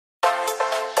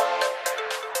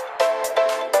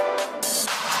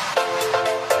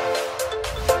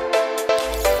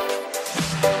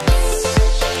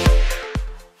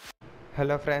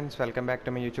Hello friends, welcome back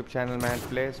to my YouTube channel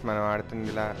Place. మనం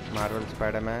ఆడుతుంది Marvel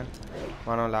spider man.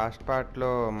 మనం last పార్ట్లో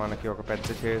మనకి ఒక పెద్ద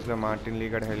చేజ్లో మార్టిన్ లీ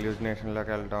గడ్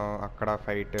హెల్యూజినేషన్లోకి వెళ్ళడం, అక్కడ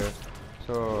ఫైట్,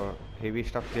 సో హెవీ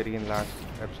స్టఫ్ జరిగింది లాస్ట్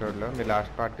ఎపిసోడ్లో. మీరు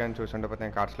లాస్ట్ పార్ట్ కానీ చూసుండకపోతే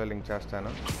నేను కార్డ్స్లో లింక్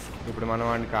చేస్తాను. ఇప్పుడు మనం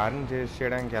వాడిని కార్ని చేసి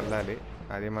చేయడానికి వెళ్ళాలి.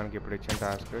 అది మనకి ఇప్పుడు ఇచ్చిన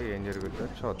టాస్క్. ఏం జరుగుతుందో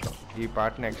చూద్దాం. ఈ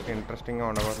పార్ట్ నెక్స్ట్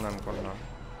ఇంట్రెస్టింగ్గా ఉండబోతుంది అనుకుంటున్నాం.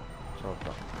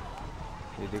 చూద్దాం.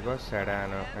 ఇదిగో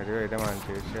సెడాన్, అదిగో ఇదే మనం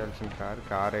చేసేయాల్సిన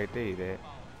కార్ అయితే ఇదే.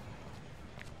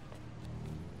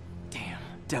 Damn,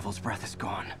 Devil's Breath is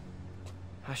gone.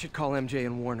 I should call MJ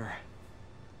and warn her.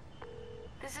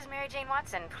 This is Mary Jane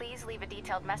Watson. Please leave a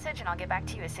detailed message and I'll get back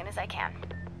to you as soon as I can.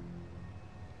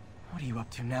 What are you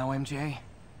up to now, MJ?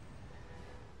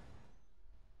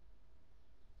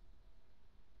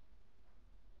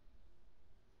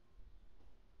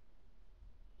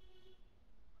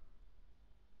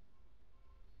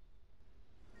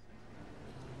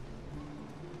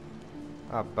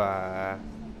 Abba.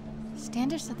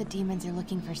 Standish said the demons are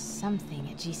looking for something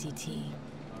at GCT.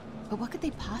 But what could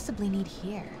they possibly need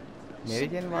here?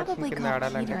 Should probably call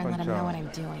Peter and let him know what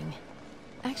I'm doing.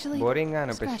 Actually,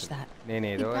 scratch that.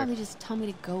 He'd probably just tell me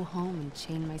to go home and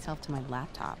chain myself to my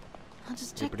laptop. I'll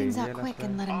just check things out quick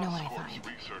and let him know what I find.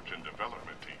 Research and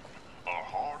development team are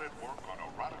hard at work on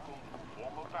a radical new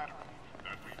form of battery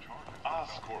that recharges.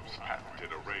 Oscorp's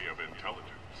patented array of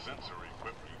intelligent,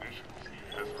 sensor-equipped munitions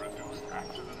has reduced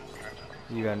accident and casualties.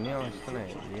 ఇవన్నీ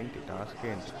వస్తున్నాయి. ఏంటి task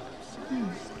ఏంటి?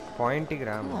 పాయింట్కి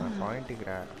రా మా, పాయింట్కి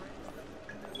రా.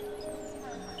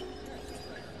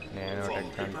 నేను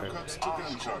టెక్ అంటే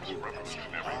Oscorp's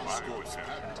revolutionary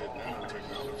bioassessment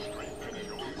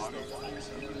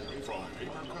from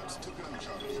paper cuts to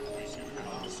gunshots.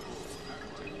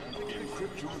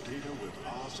 Encrypt your data with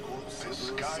Oscorp's. This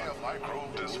Gaia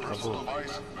microbe dispersal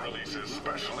device releases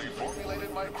specially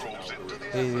formulated microbes into the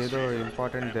atmosphere. ఏదో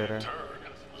important దేరా.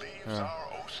 Leaves our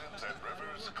oceans and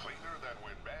rivers cleaner than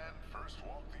when man first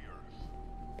walked the earth.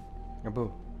 అబ్బో,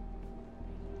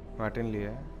 Martin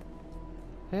లీయా?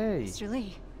 Hey. Mr.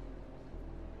 Lee.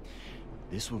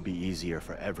 This will be easier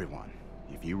for everyone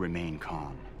if you remain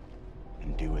calm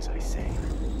and do as I say.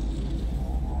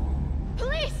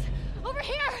 Police! Over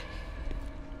here!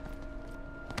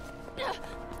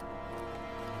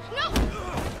 No!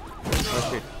 Oh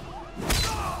shit.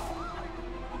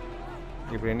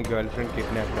 ఇప్పుడు ఏంటి girl friend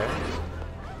kidnap?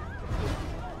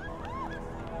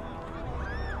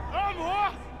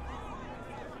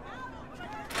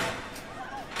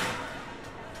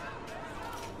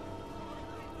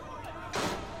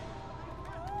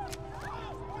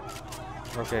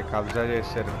 Okay, కబ్జా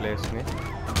చేశారు ప్లేస్ని.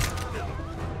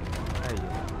 అయ్యో,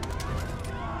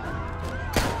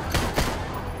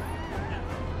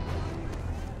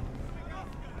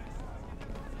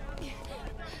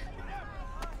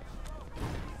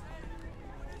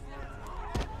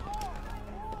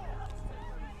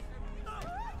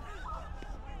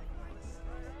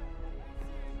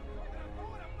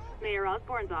 Mayor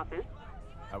Osborne's office.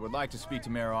 I would like to speak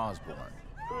to Mayor Osborne.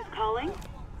 Who's calling?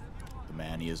 The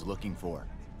man he is looking for.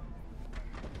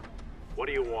 What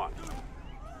do you want?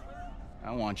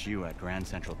 I want you at Grand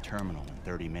Central Terminal in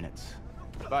 30 minutes.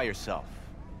 By yourself.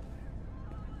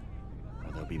 Or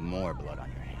there'll be more blood on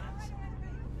your hands.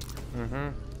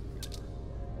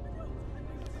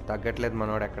 తగ్గట్లేదు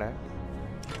మనోడు ఎక్కడ.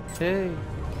 హే,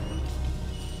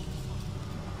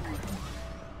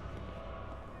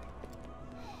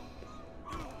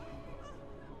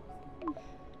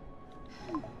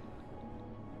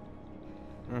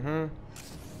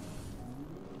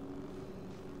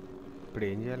 ఇప్పుడు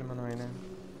ఏం చేయాలి మనం? అయినా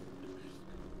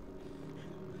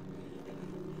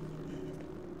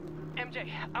MJ,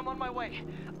 I'm on my way.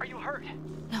 Are you hurt?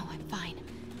 No, I'm fine.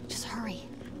 Just hurry.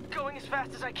 Going as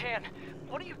fast as I can.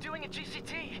 What are you doing at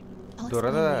GCT? I'll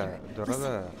explain later. Dorada.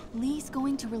 Listen, Lee's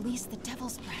going to release the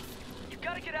Devil's Breath. You've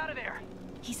got to get out of there.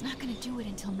 He's not going to do it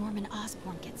until Norman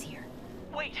Osborn gets here.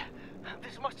 Wait,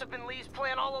 this must have been Lee's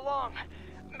plan all along.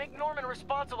 Make Norman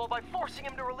responsible by forcing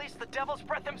him to release the Devil's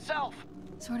Breath himself.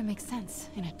 Sort of makes sense,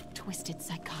 in a twisted,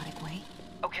 psychotic way.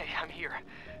 Okay, I'm here.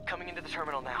 Coming into the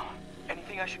terminal now.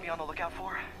 Anything I should be on the lookout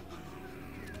for?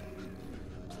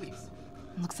 Please.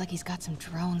 Looks like he's got some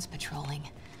drones patrolling.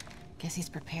 Guess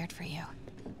he's prepared for you.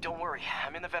 Don't worry,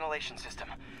 I'm in the ventilation system.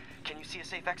 Can you see a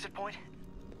safe exit point?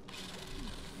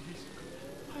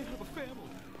 I have a family.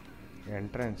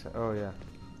 Entrance. Oh yeah,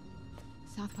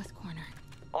 Southwest corner.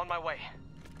 On my way.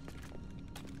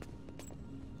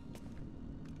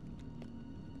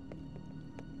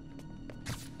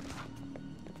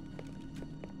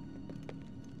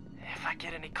 If I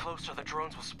get any closer, the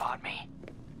drones will spot me.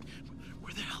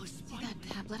 Where the hell is See that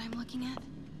tablet I'm looking at?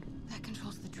 That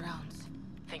controls the drones.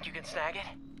 Think you can snag it?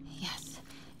 Yes,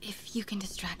 if you can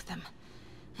distract them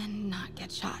and not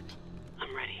get shot.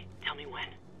 I'm ready. Tell me when.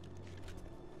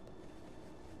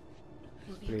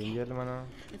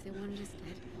 If they wanted us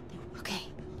dead. Okay,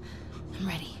 I'm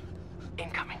ready.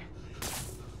 Incoming.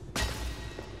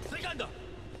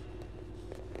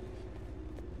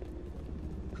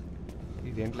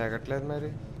 ఇదేంటి లేగట్లేదు మరి.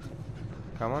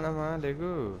 కమానమ్మా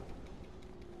లేగు.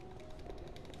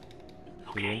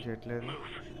 ఇదేం చేయట్లేదు.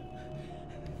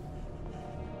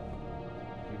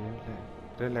 ఇదేంటి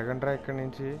రే లెగండ్రా ఇక్కడి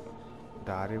నుంచి.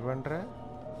 దారి ఇవ్వండిరా.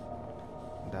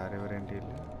 దారి ఎవరేంటి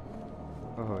వీళ్ళు.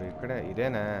 ఓహో ఇక్కడ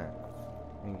ఇదేనా.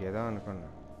 ఇంకేదో అనుకున్నా.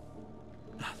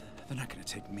 They're not gonna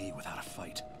take me without a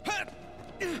fight.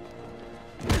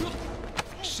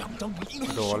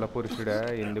 దోల పురుషుడా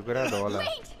ఎందుకురా దోల.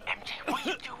 MJ, what are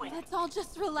you doing? Let's all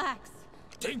just relax.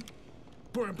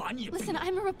 Listen,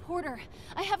 I'm a reporter.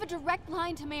 I have a direct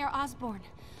line to Mayor Osborn.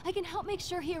 I can help make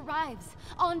sure he arrives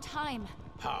on time.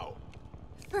 How?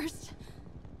 First,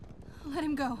 let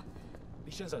him go.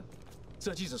 李先生，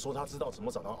这记者说他知道怎么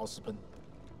找到奥斯喷。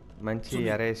 మంచి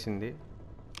అరేసింది.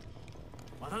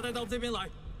 把他带到这边来，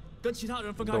跟其他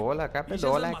人分开。 దోల కాకపోతే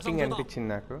దోల acting అనిపించింది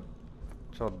నాకు.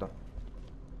 చూద్దాం.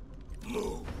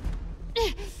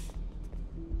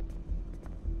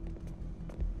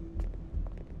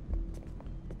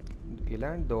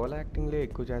 ఇలాంటి దోల యాక్టింగ్లో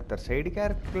ఎక్కువ చేస్తారు. Side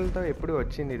క్యారెక్టర్లతో ఎప్పుడు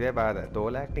వచ్చింది ఇదే బాధ.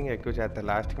 దోల యాక్టింగ్ ఎక్కువ చేస్తారు.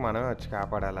 లాస్ట్కి మనమే వచ్చి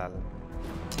కాపాడాలి వాళ్ళని.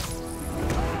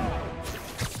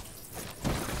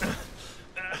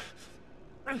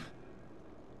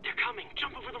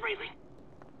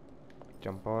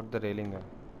 Jump over the railing.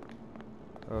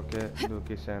 Okay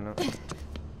దూకేసాను.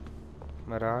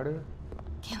 మరి ఆడు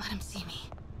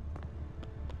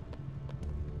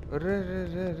రే రే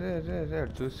రే రే రే రే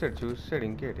చూస్తాడు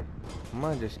ఇంకేటి. అమ్మా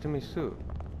జస్ట్ మిస్సు.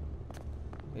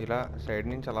 ఇలా సైడ్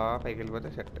నుంచి అలా పైకి వెళ్ళిపోతే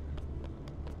సెట్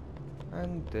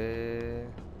అంతే.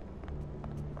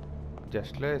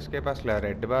 జస్ట్లో ఎస్కేప్. అసలు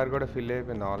రెడ్ బార్ కూడా ఫిల్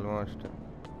అయిపోయింది almost.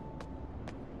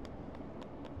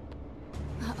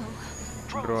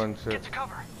 Drones. Get to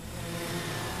cover.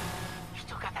 You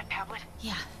still got that tablet?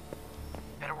 Yeah.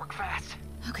 Better work fast.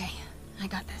 Okay, I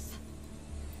got this.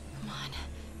 Come on,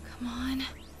 come on.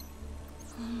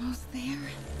 Almost there.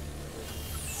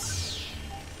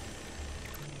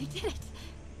 I did it.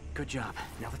 Good job.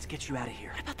 Now let's get you out of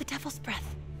here. What about the devil's breath?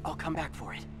 I'll come back for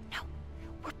it. No,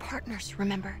 we're partners,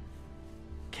 remember?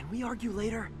 Can we argue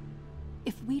later?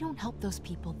 If we don't help those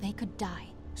people, they could die.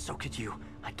 So could you.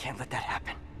 I can't let that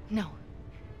happen. No.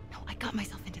 No, I got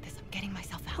myself into this. I'm getting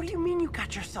myself out. What do you mean you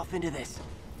got yourself into this?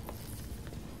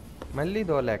 మళ్ళీ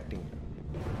దోల acting.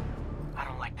 I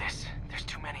don't like this. There's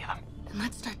too many of them. Then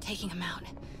let's start taking them out.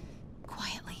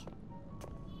 Quietly.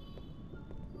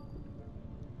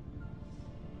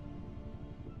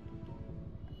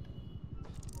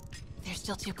 They're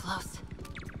still too close.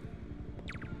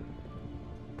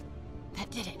 That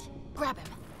did it. Grab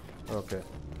him. Okay.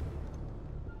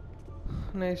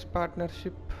 Nice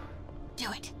partnership. Do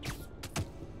it.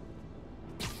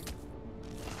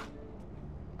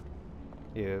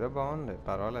 ఏదో బాగుంది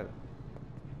పర్వాలేదు.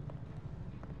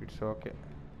 It's okay.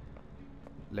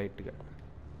 లైట్గా.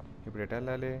 ఇప్పుడు ఎటు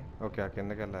వెళ్ళాలి? Okay ఆ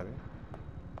కిందకి వెళ్ళాలి.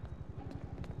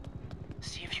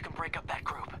 See if you can break up that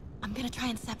group. I'm gonna try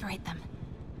and separate them.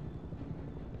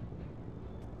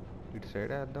 ఇటు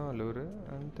సైడ్ వేద్దాం లూరు.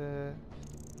 అంతే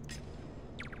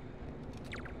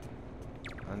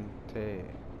అంతే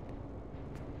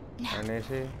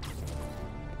అనేసి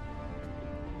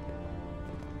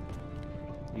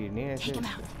ఈయన్ని వేసి.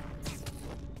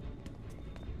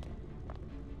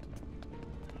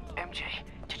 MJ,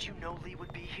 did you know Lee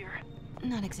would be here?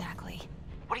 Not exactly.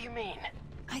 What do you mean?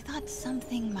 I thought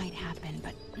something might happen,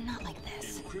 but not like this.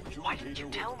 Why didn't you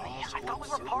tell me? I thought we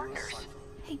were partners.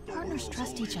 Hey, partners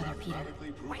trust each other, Peter.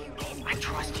 What do you mean, I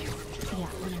trust you?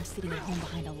 Yeah, when I'm sitting at home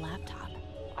behind a laptop.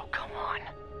 Oh, come on.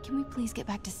 Can we please get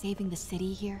back to saving the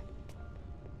city here?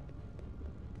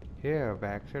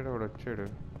 Back side ఒకడు వచ్చాడు.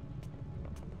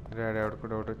 రాడు ఎవడికి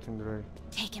doubt వచ్చింది రోయ్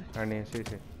అని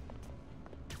వేసేసి.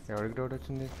 ఎవరికి doubt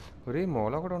వచ్చింది? ఒరే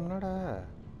మూల ఒకడు ఉన్నాడా?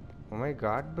 Oh my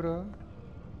God bro.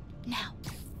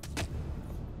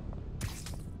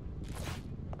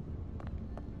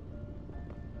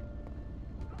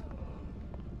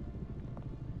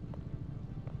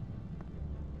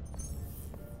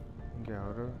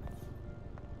 ఇంకెవరు?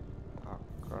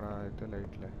 అక్కడ అయితే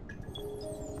లైట్లే.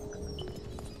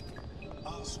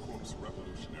 Oscorp's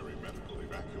revolutionary medical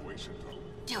evacuation code,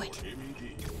 Do it. MED,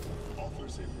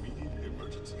 offers immediate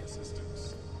emergency assistance,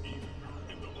 even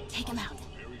in the most Take him out.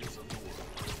 areas of the world.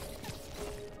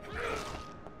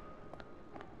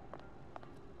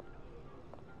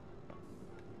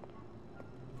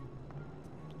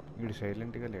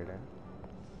 సైలెంట్గా లేడా?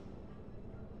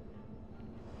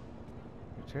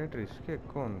 ఇటు సైడ్ రిస్క్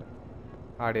ఎక్కువ ఉంది.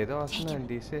 ఆడేదో వస్తుందండి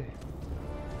తీసే.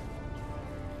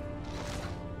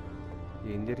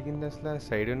 ఏం జరిగింది అసలు?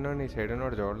 సైడ్ ఉన్నాడు, నీ సైడ్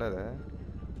ఉన్నాడు చూడలేదా?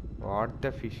 What the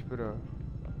fish bro.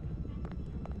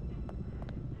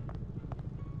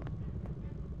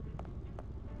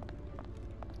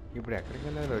 ఇప్పుడు ఎక్కడికి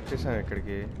వెళ్ళాలి? వచ్చేసాం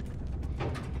ఇక్కడికి.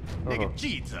 那个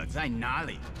记者在哪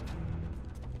里？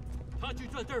他就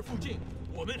在这儿附近，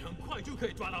我们很快就可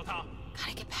以抓到他。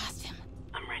Gotta get past him.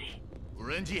 I'm ready. 无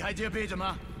人机还接备着吗？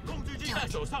控制器在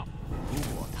手上。如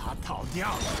果他逃掉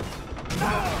了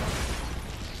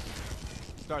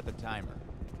 ，Start the timer.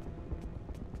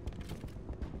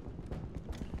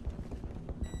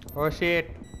 Oh shit.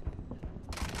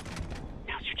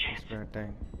 Now's your chance. Bad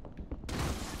time.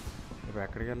 ఇప్పుడు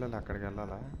ఎక్కడికి వెళ్ళాలి? అక్కడికి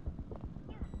వెళ్ళాలా?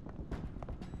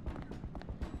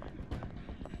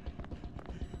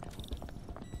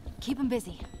 Keep him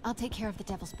busy. I'll take care of the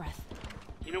devil's breath.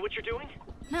 You know what you're doing?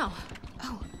 No.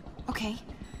 Oh, okay.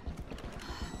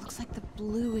 Looks like the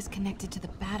blue is connected to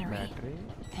the battery.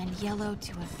 And yellow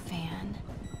to a fan.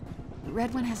 The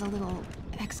red one has a little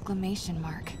exclamation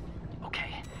mark.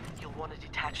 Okay, you'll want to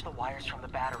detach the wires from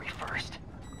the battery first.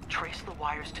 Trace the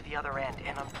wires to the other end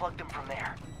and unplug them from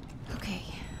there. Okay,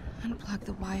 unplug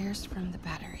the wires from the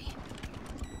battery.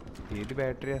 ఏది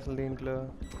battery అసలు దీంట్లో?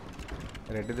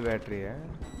 Reddy బ్యాటరీయా?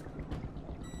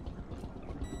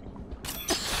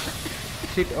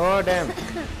 Shit, oh damn.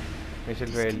 Mission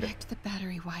failed. Disconnect the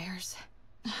battery wires.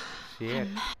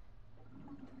 Shit.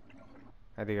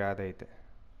 అది కాదైతే.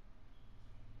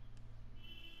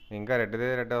 ఇంకా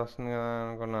red వస్తుంది కదా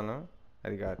అనుకున్నాను.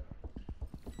 అది కాదు.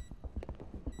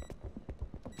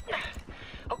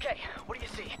 Okay, what do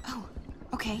you see? Oh,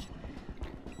 okay.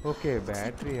 Okay,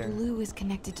 battery. Like the blue is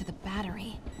connected to the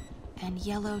battery, and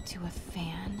yellow to a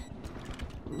fan.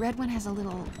 Red one has a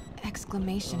little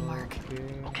exclamation mark.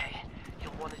 Okay,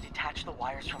 you'll want to detach the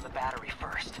wires from the battery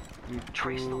first.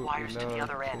 Trace the wires to the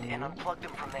other end and unplug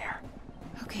them from there.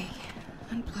 Okay,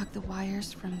 unplug the wires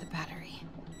from the battery.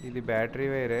 ఇది battery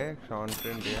వైరే, short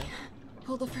trend.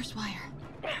 Pull the first wire.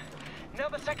 Now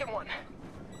the second one.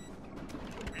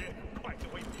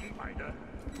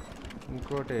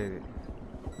 ఇంకోటి ఇది.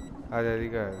 అది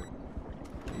కాదు.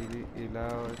 ఇది ఇలా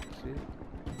వచ్చి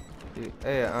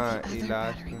ఈ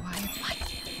last.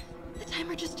 The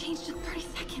timer just changed to 30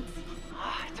 seconds.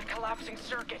 It's a collapsing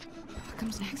circuit. What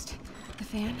comes next? The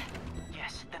fan?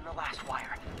 Yes, then the last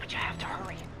wire. But you have to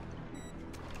hurry.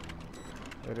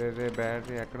 Ray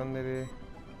battery ఎక్కడ ఉంది ఇది?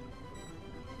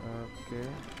 ఓకే,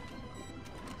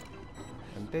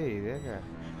 అంటే ఇదేగా.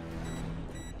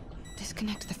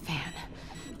 Disconnect the fan.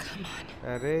 Come on.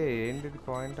 అరే ఏంటి ఇది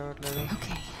point అవ్వట్లేదు?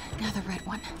 Okay, now the red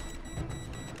one.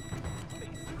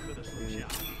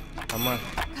 అమ్మా,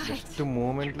 జస్ట్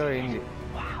మూమెంట్లో అయింది.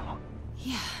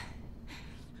 Yeah.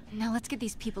 Now let's get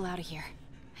these people out of here.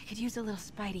 I could use a little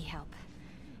Spidey help.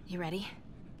 You ready?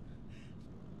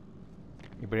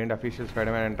 ఇప్పుడు ఏంటి అఫీషియల్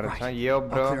స్పైడర్మ్యాన్ ఎంట్రన్స్? యో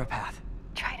bro. I'll clear a path.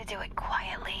 Try to do it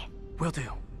quietly. Will do.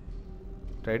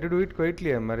 Try to do it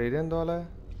quietly. మరి ఇదేం దోలా?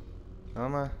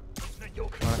 ఆమా,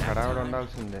 మన హడావుడు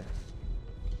ఉండాల్సిందే.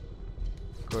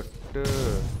 కొట్టు,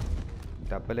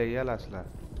 దెబ్బలు వేయాలి అసలు.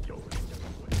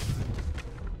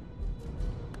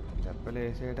 దెబ్బలు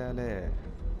వేసేయడాలే.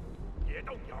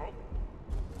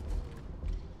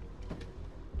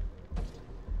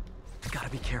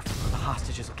 Gotta be careful or the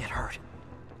hostages will get hurt.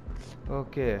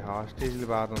 Okay, హాస్టేజ్లు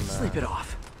బాగా ఉందా? Sleep it off.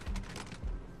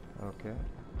 Okay.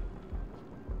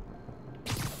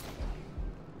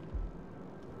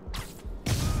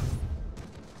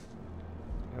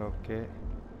 Okay,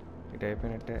 ఇటు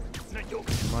అయిపోయినట్టే.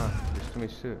 అమ్మా, just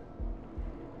miss.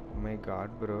 My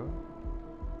God bro,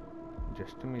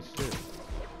 just miss.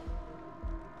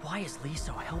 Why is Lee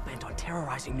so hell-bent on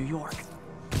terrorizing New York?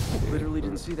 Literally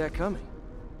didn't see that coming.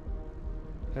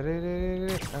 అరే రే రే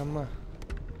రే అమ్మా.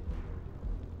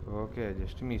 Okay,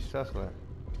 just miss అసలు.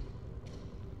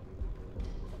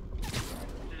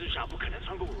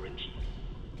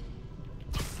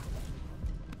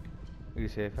 ఇది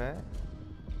సేఫా?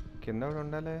 కింద కూడా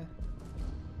ఉండాలి.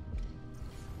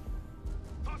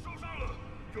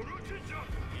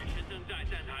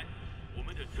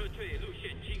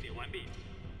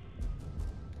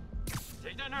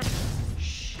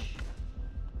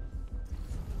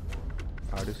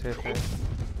 ఆడు సేఫా?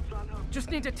 Just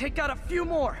need to take out a few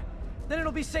more. Then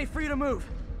it'll be safe for you to move.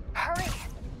 Hurry!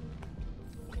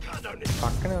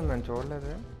 పక్కనే ఉన్నాను,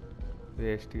 చూడలేదు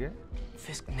వేస్ట్గా.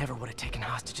 Fisk never would have taken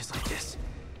hostages like this.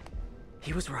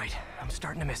 He was right. I'm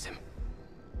starting to miss him.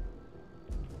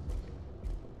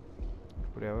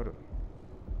 ఇప్పుడు ఎవరు?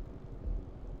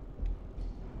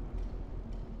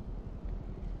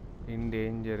 In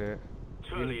danger.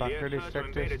 In buffer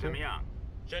distract చేస్తే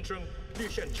宣称绿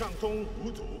线畅通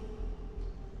无阻。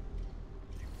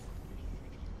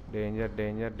 danger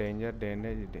danger danger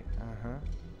danger ఇది ఆహా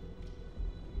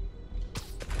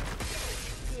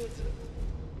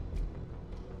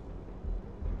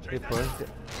ఈ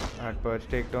parch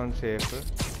take down safe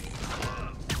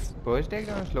parch take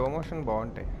down slow motion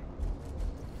బాగుంటాయి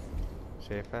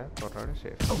safe కొట్టాడు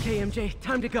safe Okay, MJ,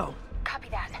 time to go. Copy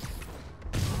that.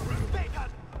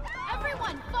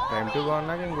 Time to go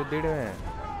అన్నాక ఇంక గుద్దీయడమే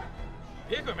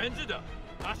别拐弯子的，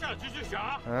拿下蜘蛛侠。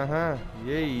 ఆహా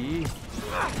ఏయ్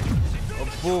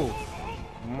అబ్బో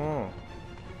అమ్మో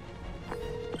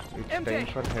It's MJ, time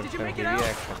for did you make it heavy out?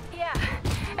 action.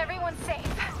 Yeah, everyone's safe.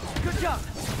 Good job.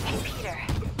 Hey, Peter.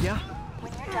 Yeah?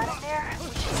 When you're done in there, we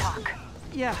should talk.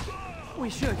 Yeah, we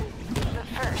should. But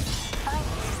first, find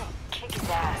Ace and kick his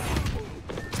ass.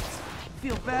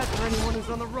 Feel bad for anyone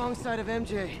who's on the wrong side of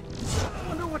MJ.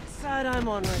 Wonder what side I'm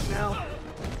on right now.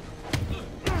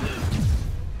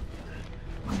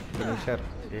 Finisher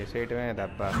చేసేయటమే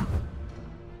దబ్బా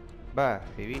బా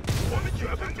ఇవి 我们绝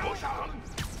不投降。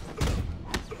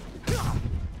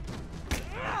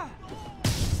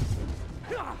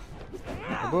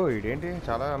 అబ్బో ఇదేంటి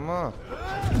చాలా అమ్మో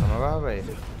అమ్మ బాబాయ్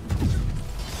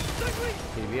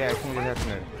ఇవి action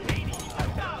చేసేస్తున్నాడు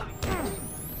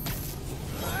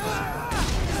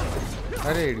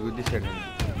అరే ఇటు గుద్దేశాడు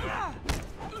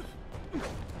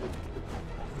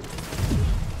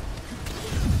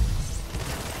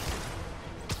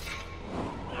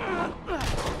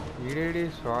ఈడేడి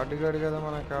షార్ట్ గాడు కదా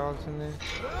మనకు కావాల్సింది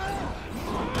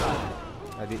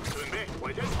అది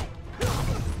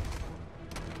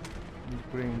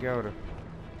ఇప్పుడు ఇంకెవరు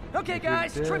Okay,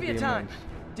 guys, trivia time.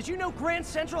 Did you know Grand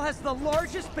Central has the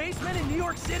largest basement in New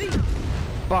York City?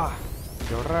 బా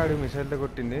ఎవరు ఆడు మిసైల్తో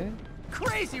కొట్టింది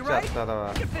Crazy, right? చదవా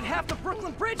Could fit half the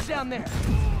Brooklyn Bridge down there.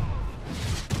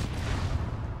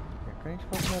 ఎక్కడి నుంచి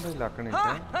కొట్టినారు వీళ్ళు అక్కడి Ha!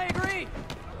 నుంచి I agree.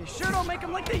 They sure don't make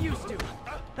them like they used to.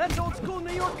 That's old school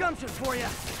New York gumption for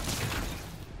you.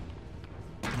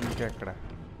 ఇంకెక్కడ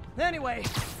Anyway,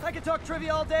 I could talk trivia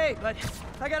all day, but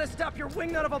I gotta stop your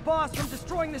wingnut of a boss from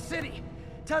destroying the city.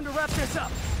 Time to wrap this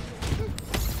up.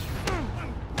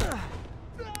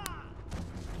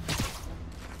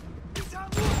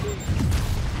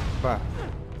 బా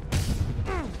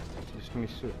just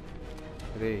miss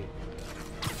రే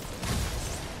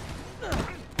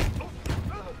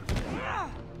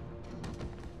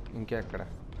ఇంకెక్కడ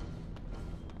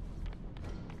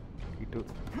ఇటు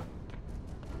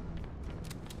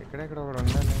ఎక్కడెక్కడ ఒకడు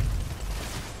ఉండాలి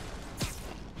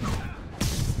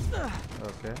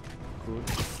okay cool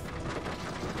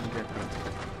ఇంకెక్కడ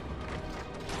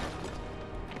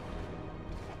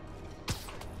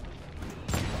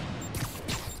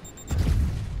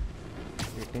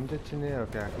ఎటు నుంచి వచ్చింది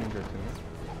ఓకే అటు నుంచి వచ్చింది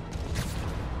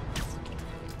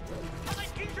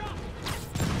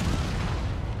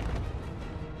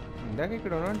ఇందాక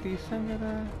ఇక్కడ ఉన్నాడు తీస్తాం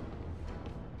కదా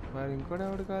మరి ఇంకోటి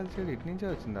ఎవడు కాల్చాడు ఇటు నుంచే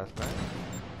వచ్చింది అసలు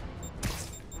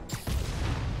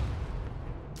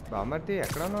బామర్తి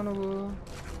ఎక్కడ ఉన్నావు నువ్వు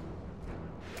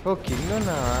ఓ కింద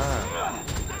ఉన్నావా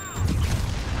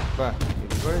బా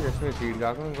ఇది కూడా జస్ట్ మీ సీట్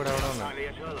కాకుండా ఇంకోటి ఎవడో ఉన్నా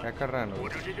ఎక్కడ రా నువ్వు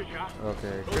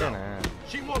okay ఇక్కడేనా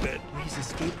His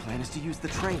escape plan is to use the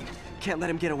train. Can't let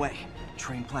him get away.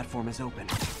 Train platform is open.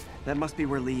 That must be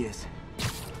where Lee is.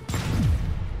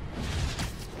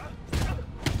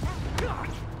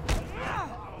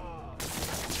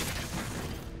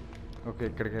 Okay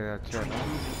ఇక్కడికి వచ్చాడు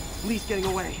Lee's getting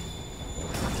away.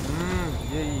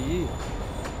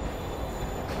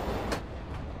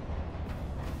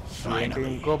 ఏంటి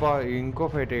ఇంకో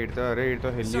ఫైట్ ఎయిడ్తో అరే ఇటుతో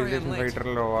హెల్యూజినేషన్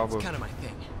ఫైటర్లో బాబు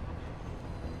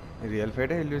రియల్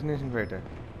ఫైట్ హెల్యూజినేషన్ ఫైట్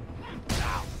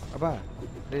అబ్బా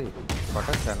ఏ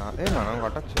కొట్టచ్చా మనం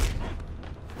కొట్టచ్చు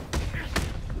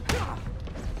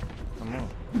అమ్మో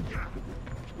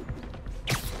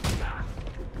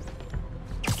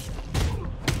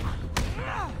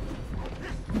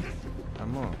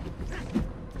అమ్మో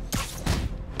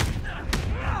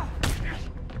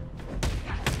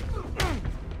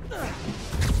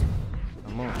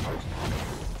అమ్మో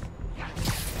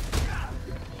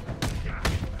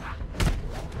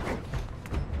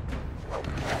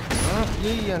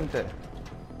అంతే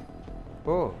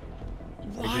ఓ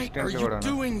Why are you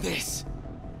doing this?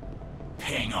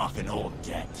 Paying off an old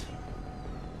debt.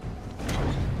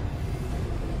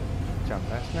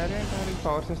 చంపేస్తున్నారే అంటే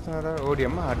పవర్స్ ఇస్తున్నారా ఓడి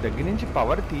అమ్మ ఆ దగ్గర నుంచి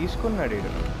పవర్ తీసుకున్నాడు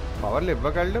వీడు పవర్లు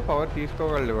ఇవ్వగలడు పవర్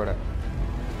తీసుకోగలడు కూడా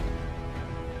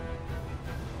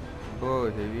ఓ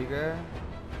హెవీగా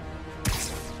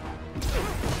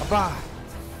అబ్బా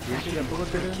ఏంటి దెబ్బ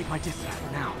కొట్టాడు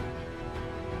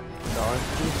Dodge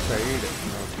to side.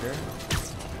 Okay.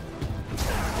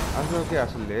 అసలు ఓకే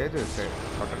అసలు లేదు సైడ్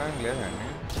కొట్టడానికి లేదండి.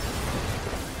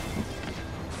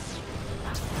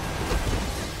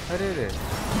 అరే రే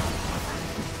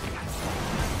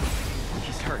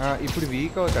ఇప్పుడు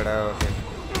వీక్ అవుతాడా? ఓకే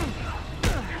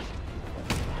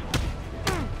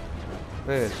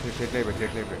చెట్లు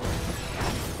అయిపోయి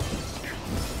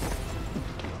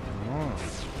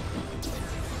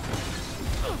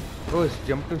ఓ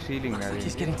జంప్ టు సీలింగ్. అది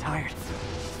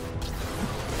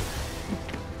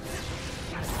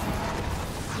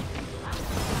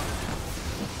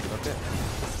ఓకే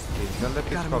ఇదంతా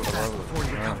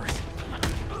తీసుకోవాలి.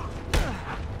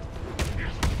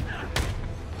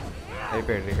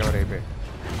 అయిపోయాడు రికవర్ అయిపోయాడు.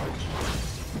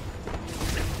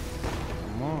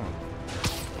 అమ్మో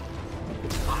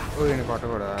ఓ ఈయన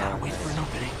కొట్టకూడదా?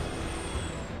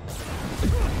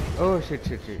 ఓ షిట్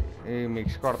ఈ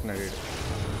మిక్స్ కొడుతున్నాడు వీడు.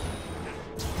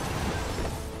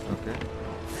 ఓకే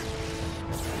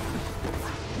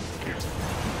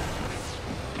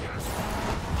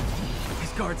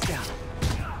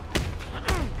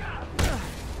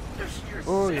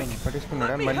ఓ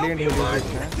పట్టించుకున్నాడా మళ్ళీ? ఏంటి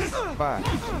బా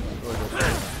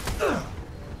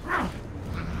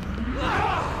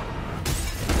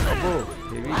అబ్బో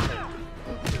హెవీ.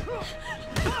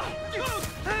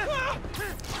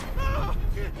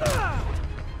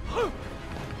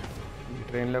 ఈ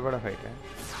ట్రైన్లో కూడా ఫైట్.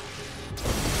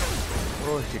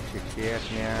 ఓ షిట్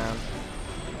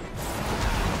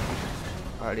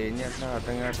వాడు ఏం చేస్తున్నా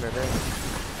అర్థం కావట్లేదే.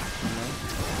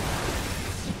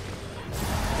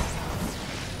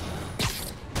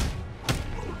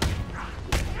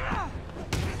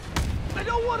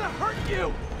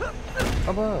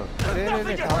 అబ్బా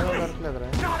కావాలి దొరకలేదురా.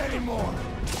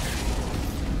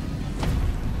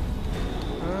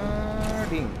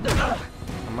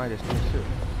 అమ్మా జస్ట్ మిస్.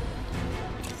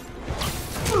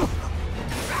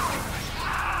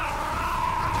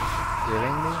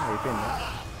 ఏమైంది? అయిపోయిందా?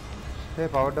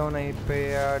 పవర్ డౌన్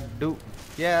అయిపోయాడు.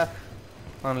 యా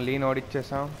మనం lean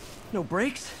ఓడిచ్చేసాం. No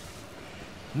breaks?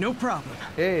 No problem.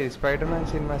 ఏ స్పైడర్ మ్యాన్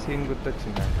సినిమా సీన్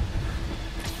గుర్తొచ్చిందా?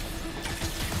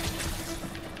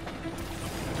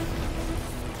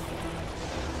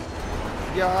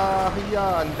 యా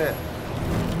అంతే.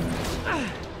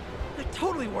 That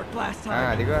totally worked last time.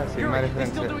 అదిగో cinema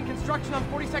reference. Still doing construction on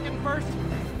 42nd and 1st?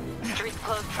 Street's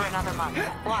closed for another month.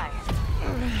 Why?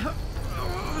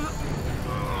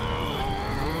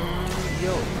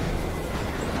 Yo.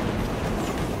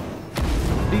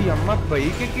 D अम्मा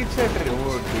bike ఎక్కించాడు.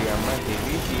 ఓ D అమ్మ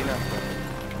heavy scene అసలు.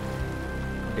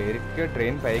 డైరెక్ట్గా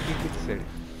train పైకి ఎక్కించాడు.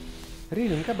 అరే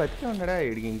ఇంకా బతికే ఉన్నాడా?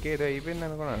 ఇడికి ఇంకేదో అయిపోయింది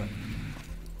అనుకున్నాను.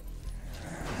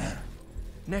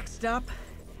 Next stop,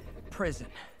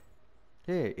 prison.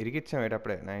 ఏ ఇరిగిచ్చాం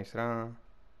ఏటప్పుడే. నైస్ రా.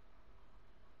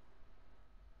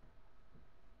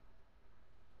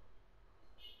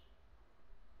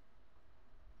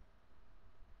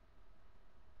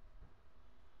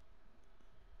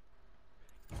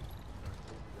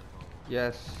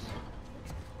 ఎస్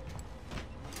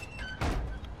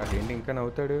అదేంటి ఇంకా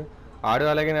నవ్వుతాడు? ఆడు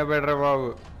అలాగే నవ్వాడు రా బాబు.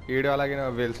 ఈడు అలాగే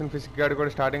విల్సన్ ఫిజిక్ గాడు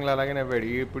కూడా స్టార్టింగ్లో అలాగే నవ్వాడు.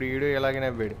 ఇప్పుడు ఈడు ఎలాగే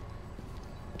నవ్వాడు.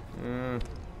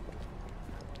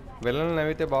 విలన్లు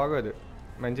నవ్వితే బాగోదు,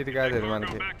 మంచిది కాదు అది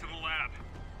మనకి.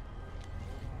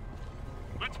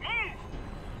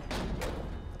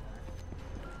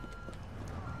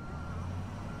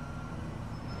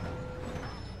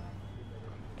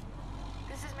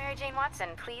 Jane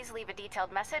Watson, please leave a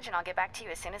detailed message and I'll get back to you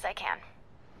as soon as I can.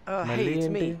 Hey, it's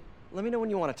me. Let me know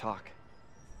when you want to talk.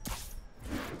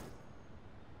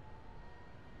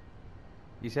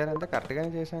 ఈసారి అంతా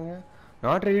కరెక్ట్గానే చేశాంగా.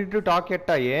 నాట్ రెడీ టు టాక్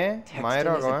ఎట్టా? ఏ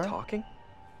మాయరోగమా? Talking?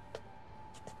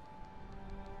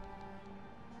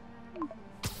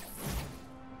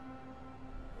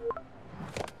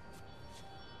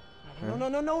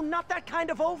 No, not that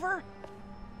kind of over.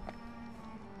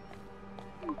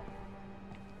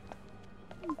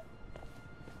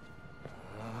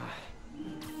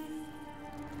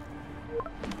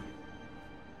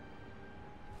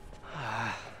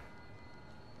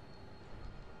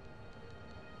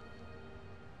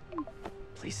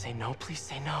 Please say no, please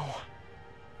say no.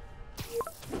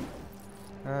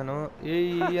 No,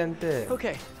 ante.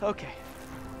 Okay.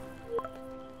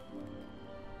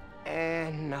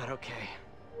 And not okay.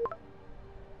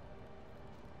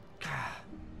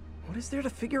 What is there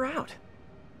to figure out?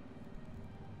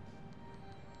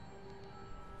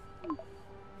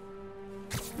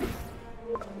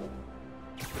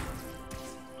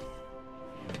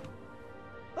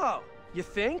 Oh, you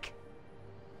think?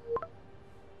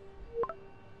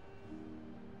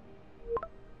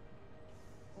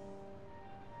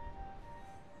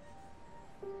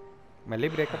 మళ్ళీ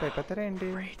breakup అయిపోతారా ఏంటి?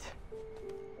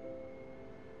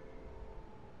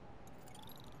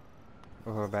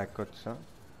 ఓహో back వచ్చా.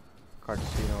 Cut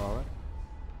scene over.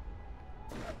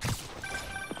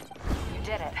 You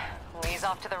did it. Lee's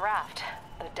off to the raft.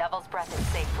 The devil's breath is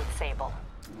safe with Sable.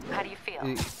 How do you feel?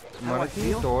 మనకి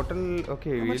total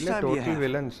okay వీళ్ళే total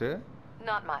villains.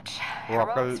 Not much.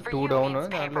 ఒకళ్ళు 2 down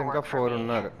దాంట్లో ఇంకా 4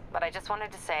 ఉన్నారు. But I just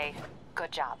wanted to say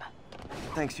good job.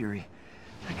 Thanks, Yuri.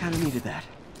 I kind of needed that.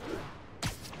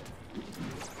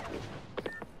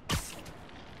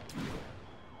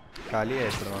 ఖాళీ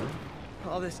అయిపోయాడు.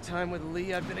 All this time with Lee,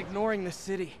 I've been ignoring the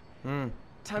city.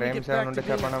 Time to crimes get back ఏమైనా to ఉంటే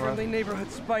being a చెప్పండి. friendly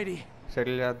neighborhood Spidey.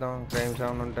 Settle చేద్దాం. Crimes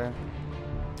ఏమైనా ఉంటే.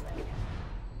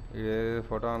 ఏ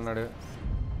photo అన్నాడు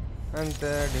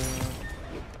అంతే.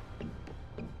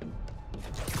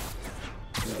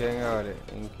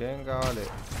 ఇంకేం కావాలి?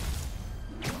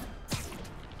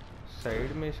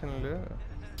 సైడ్ మిషన్లు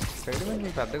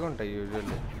పెద్దగా ఉంటాయి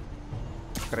యూజువల్లీ.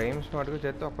 క్రైమ్స్ మటుకు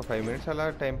చేస్తే ఒక 5 minutes అలా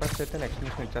టైం పాస్ చేస్తే నెక్స్ట్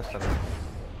మిషన్ ఇచ్చేస్తారు.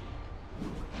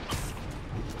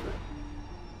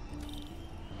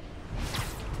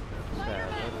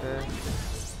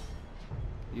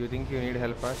 You think you need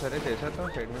help? సరే చేసేద్దాం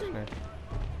సైడ్ మిషన్.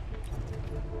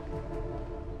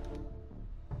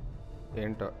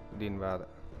 ఏంటో దీని బాధ.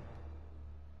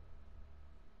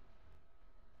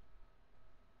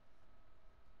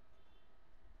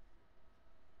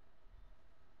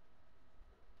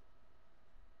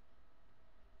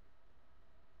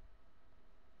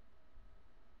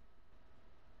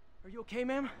 Are you okay,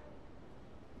 ma'am?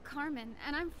 Carmen,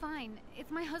 and I'm fine.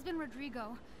 It's my husband, Rodrigo.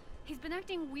 He's been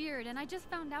acting weird, and I just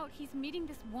found out he's meeting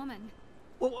this woman.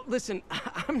 Well, listen,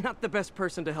 I'm not the best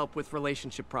person to help with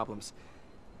relationship problems.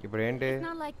 It's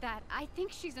not like that. I think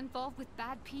she's involved with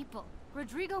bad people.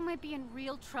 Rodrigo might be in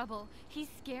real trouble. He's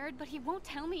scared, but he won't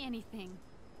tell me anything.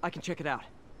 I can check it out.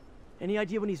 Any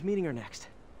idea when he's meeting her next?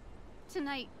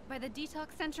 Tonight, by the detox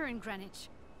center in Greenwich.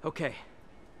 Okay.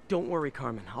 Don't worry,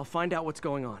 Carmen. I'll find out what's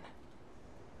going on.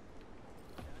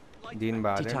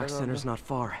 Detox center's not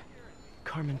far.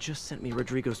 Carmen just sent me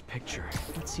Rodrigo's picture.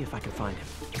 Let's see if I can find him.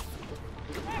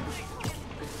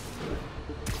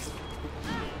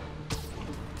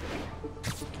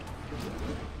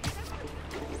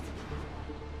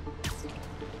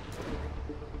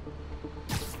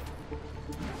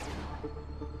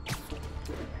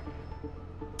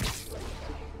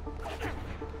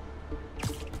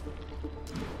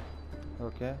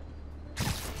 Okay.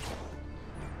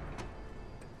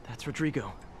 That's Rodrigo.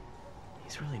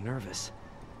 He's really nervous.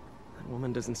 That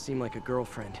woman doesn't seem like a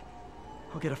girlfriend.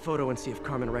 I'll get a photo and see if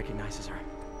Carmen recognizes her.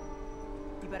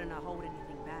 You better not hold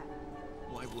anything back.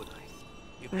 Why would I?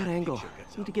 That angle.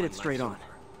 Need to get it straight on.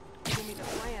 Give me the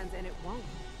plans and it won't.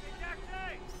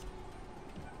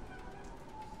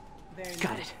 Very nice.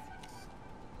 Got it.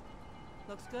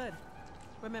 Looks good.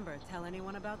 Remember, tell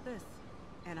anyone about this,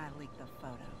 and I leak the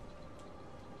photo.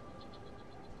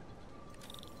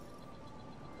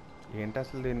 ఏంటి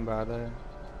అసలు దీని బాధ?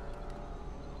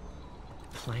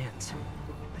 Plans.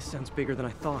 This sounds bigger than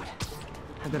I thought.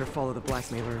 I better follow the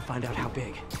blackmailer and find out how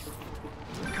big.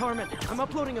 Carmen, I'm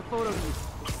uploading a photo to you.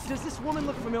 Does this woman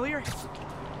look familiar?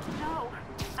 No,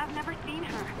 I've never seen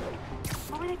her.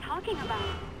 What were they talking about?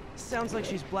 Sounds like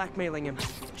she's blackmailing him.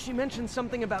 She mentioned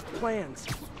something about plans.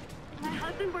 My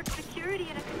husband works security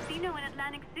at a casino in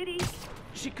Atlantic City.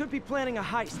 She could be planning a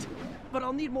heist, but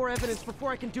I'll need more evidence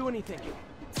before I can do anything.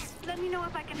 Let me know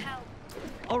if I can help.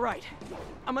 All right.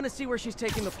 I'm gonna see where she's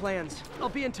taking the plans.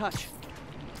 I'll be in touch.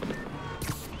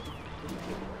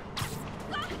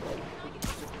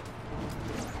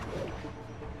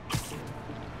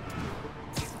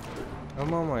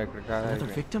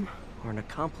 Another victim or an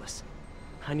accomplice?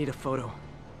 I need a photo.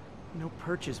 No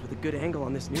perches with a good angle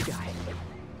on this new guy.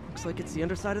 Looks like it's the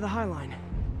underside of the High Line.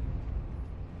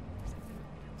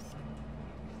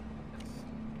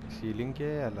 Ceiling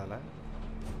ke alala.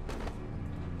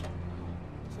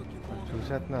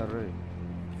 చూసేస్తున్నారు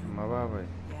మా బాబాయ్.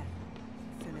 Yeah.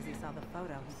 As soon as he saw the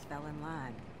photo, he fell in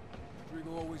line.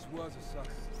 Rodrigo always was a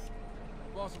sucker.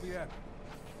 Boss will be happy.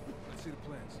 Let's see the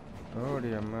plans.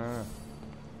 ఓడి అమ్మా.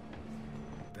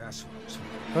 That's what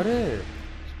అరే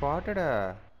స్పాటెడా?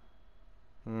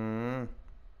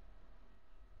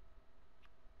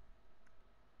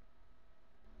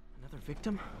 Another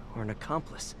victim or an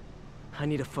accomplice? I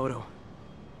need a photo.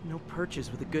 No perches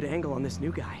with a good angle on this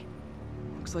new guy.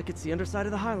 Looks like it's the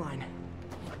underside of the High Line.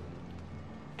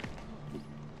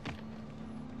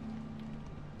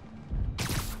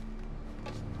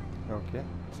 Okay.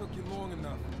 Took you long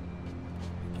enough.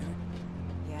 Get it?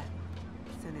 Yeah.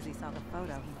 As soon as he saw the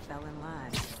photo, he fell in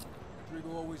line.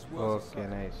 Rodrigo always was a Okay, sucker.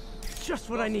 nice. Just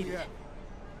what I needed.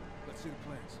 Let's Let's see the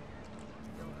plans.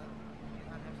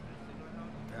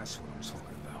 That's what I'm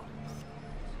talking about.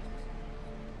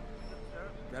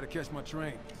 Gotta catch my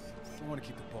train. Don't want to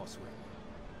keep the boss waiting.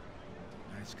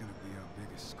 That's gonna be our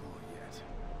biggest score yet.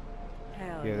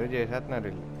 Hell ఏదో yeah. చేసేస్తున్నారు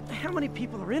వీళ్ళు. How many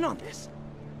people are in on this?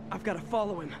 I've got to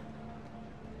follow him.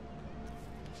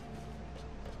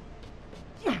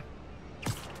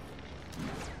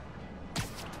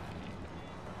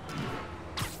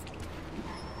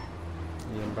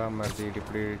 ఏం బా మరి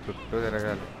ఇప్పుడు చుట్టూ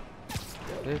తిరగాలి.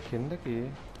 ఏ కిందకి.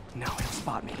 No, he'll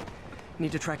spot me.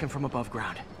 Need to track him from above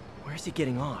ground. Where is he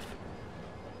getting off?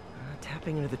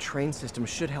 Tapping into the train system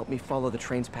should help me follow the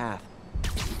train's path.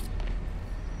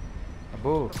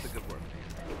 Abo.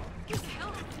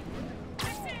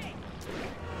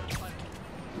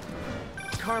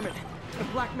 Carmen, the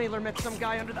blackmailer met some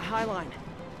guy under the High Line.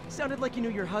 Sounded like he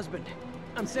knew your husband.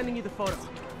 I'm sending you the photo.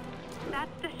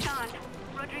 That's Deshaun,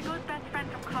 Rodrigo's best friend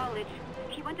from college.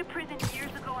 He went to prison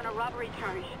years ago on a robbery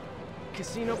charge.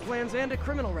 Casino plans and a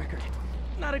criminal record.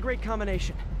 Not a great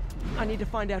combination. I need to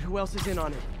find out who else is in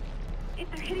on it. If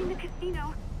they're hitting the casino,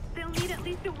 they'll need at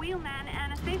least a wheelman and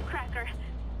a safecracker.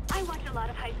 I watch a lot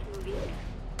of heist movies.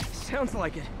 Sounds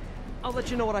like it. I'll let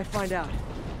you know what I find out.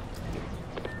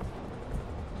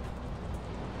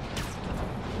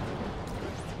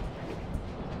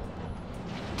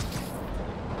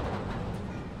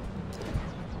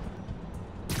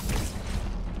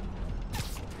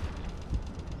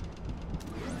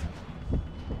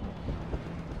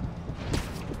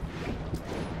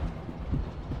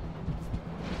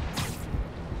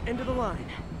 End of the line.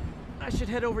 I should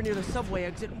head over near the subway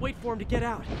exit and wait for him to get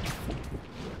out.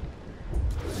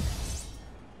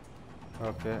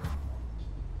 Okay.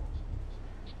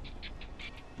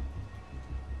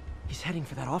 He's heading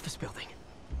for that office building.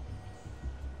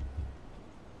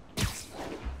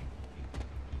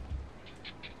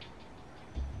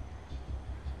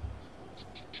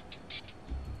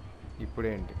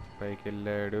 ఇప్పుడేంటి పైకి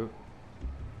వెళ్ళాడు.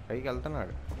 పైకి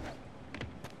వెళ్తున్నాడు.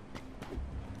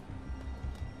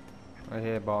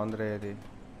 అదే బాగుందిరా ఇది.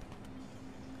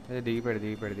 అదే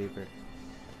దిగిపోయాడు.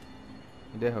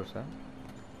 ఇదే హౌసా?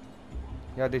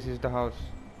 Yeah this is the house.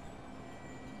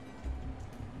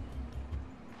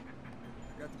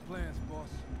 Got the plans,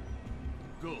 boss.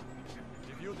 Good.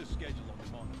 Review the schedule on the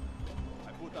monitor.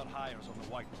 I put our hires on the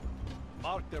whiteboard.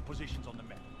 Mark their positions on the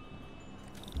map.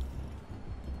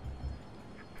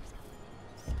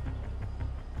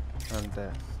 అంతే.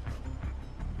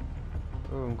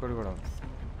 ఓ ఇంకోటి కూడా ఉంది.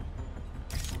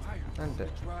 అంతే.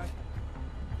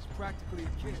 It's practically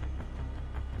a kid.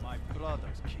 My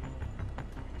brother's kid.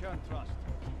 Can't trust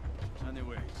him.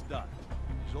 Anyway, it's done.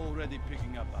 He's already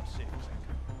picking up our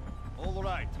safecracker. All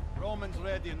right, Roman's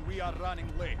ready and we are running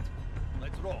late.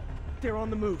 Let's roll. They're on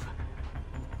the move.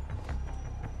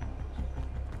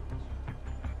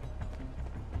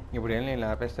 ఇప్పుడు ఏం నేను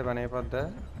ఆపేస్తే పని అయిపోద్దా?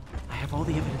 I have all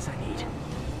the evidence I need.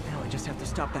 Now I just have to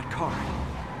stop that car.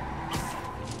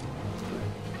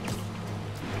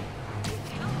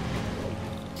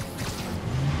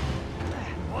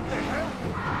 What the hell?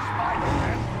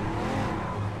 Spider-Man!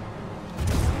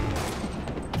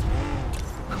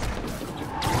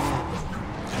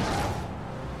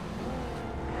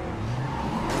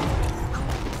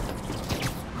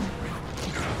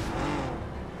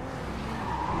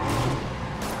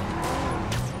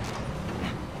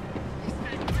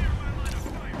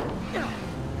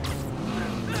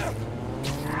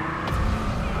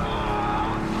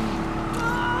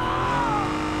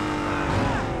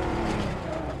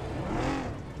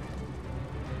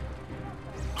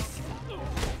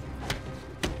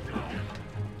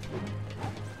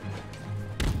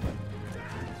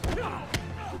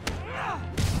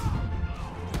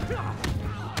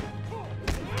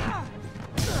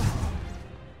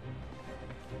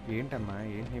 ఏంటమ్మా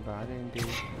ఏంటి నీ బాధ ఏంటి?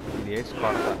 ఇది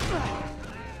వేసుకోవడం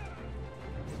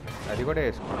అది కూడా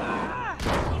వేసుకోవడం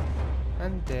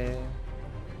అంతే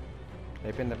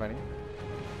అయిపోయిందా పని?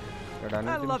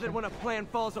 I love it when a plan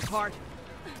falls apart.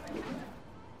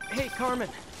 Hey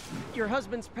Carmen, your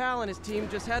husband's pal and his team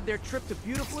just had their trip to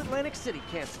beautiful Atlantic City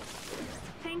canceled.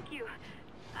 Thank you.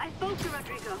 I spoke to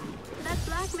Rodrigo. That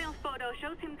blackmail photo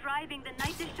shows him driving the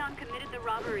night Deshaun committed the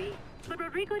robbery. But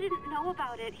Rodrigo didn't know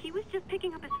about it. He was just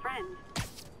picking up his friend.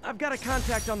 I've got a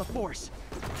contact on the force.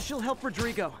 She'll help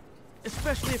Rodrigo,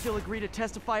 especially if he'll agree to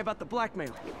testify about the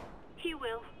blackmail. He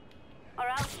will. Or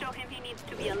I'll show him he needs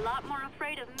to be a lot more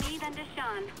afraid of me than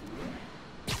Deshaun.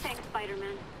 Thanks,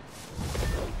 Spider-Man.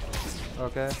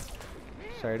 Okay.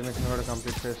 Side mission కూడా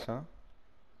complete చేస్తాం.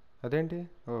 అదేంటి?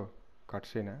 ఓ cut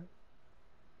Cena?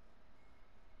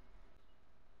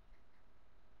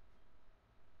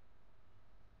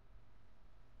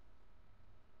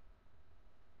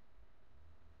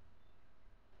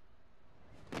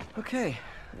 Okay,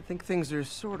 I think things are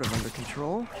sort of under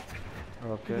control.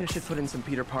 Okay. Maybe I should put in some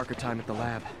Peter Parker time at the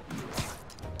lab.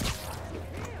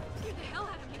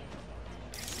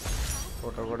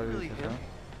 Photo kuda teesesa.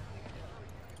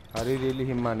 Are you really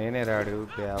him nene raadu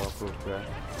beva kuga.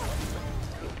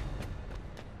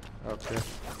 Okay.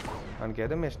 మనకి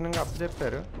ఏదో machine ఇంకా up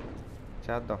చెప్పారు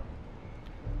చేద్దాం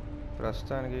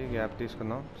ప్రస్తుతానికి gap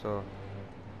తీసుకుందాం so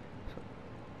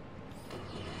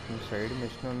side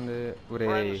machine ఉంది ఒరే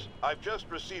I've just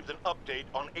received an update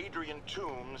on Adrian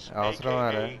Toombs అవసరమా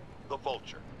రే the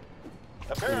Vulture.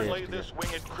 Apparently this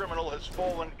winged criminal has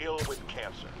fallen ill with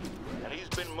cancer and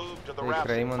he's been moved to the Raft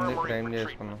Infirmary for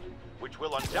treatment, which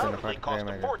will undoubtedly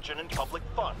cost a fortune in public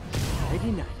funds.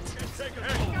 Lady Knight.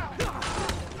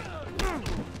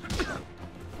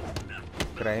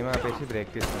 Crime ఆపేసి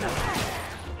break తీసుకున్నాం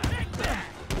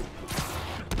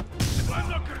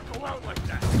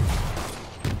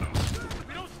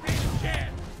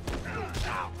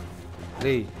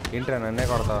రే ఏంట్రా నన్నే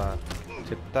కొడతావా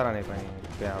చెప్తారా నీ పని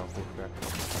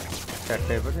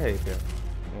set అయిపోతే అయిపోయావు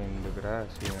ఎందుకురా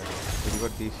ఇది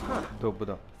కూడా తీసి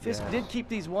దొబ్బుదాం Fisk did keep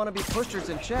these wannabe pushers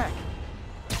in check.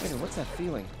 Wait, what's that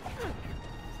feeling?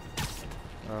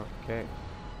 Okay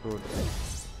good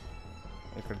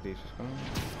ఇక్కడ తీసేసుకున్నాం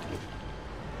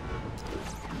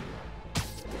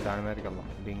దాని మీదకి వెళ్దాం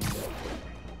డింగ్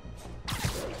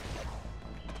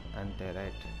అంతే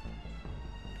రైట్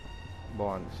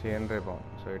బాగుంది సీనరీ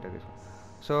బాగుంది సో ఇటే తీసుకున్నాం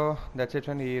సో దట్స్ ఇట్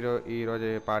అండి ఈరోజు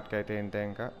పార్ట్కి అయితే ఇంతే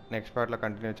ఇంకా నెక్స్ట్ పార్ట్లో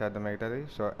కంటిన్యూ చేద్దాం అవుతుంది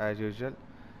సో యాజ్ యూజువల్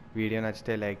వీడియో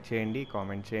నచ్చితే లైక్ చేయండి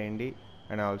కామెంట్ చేయండి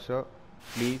and also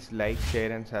please like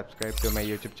share and subscribe to my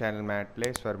YouTube channel mat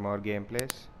place for more game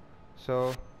place so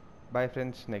bye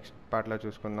friends next పార్ట్లో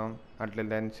చూసుకుందాం until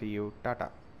then see you tata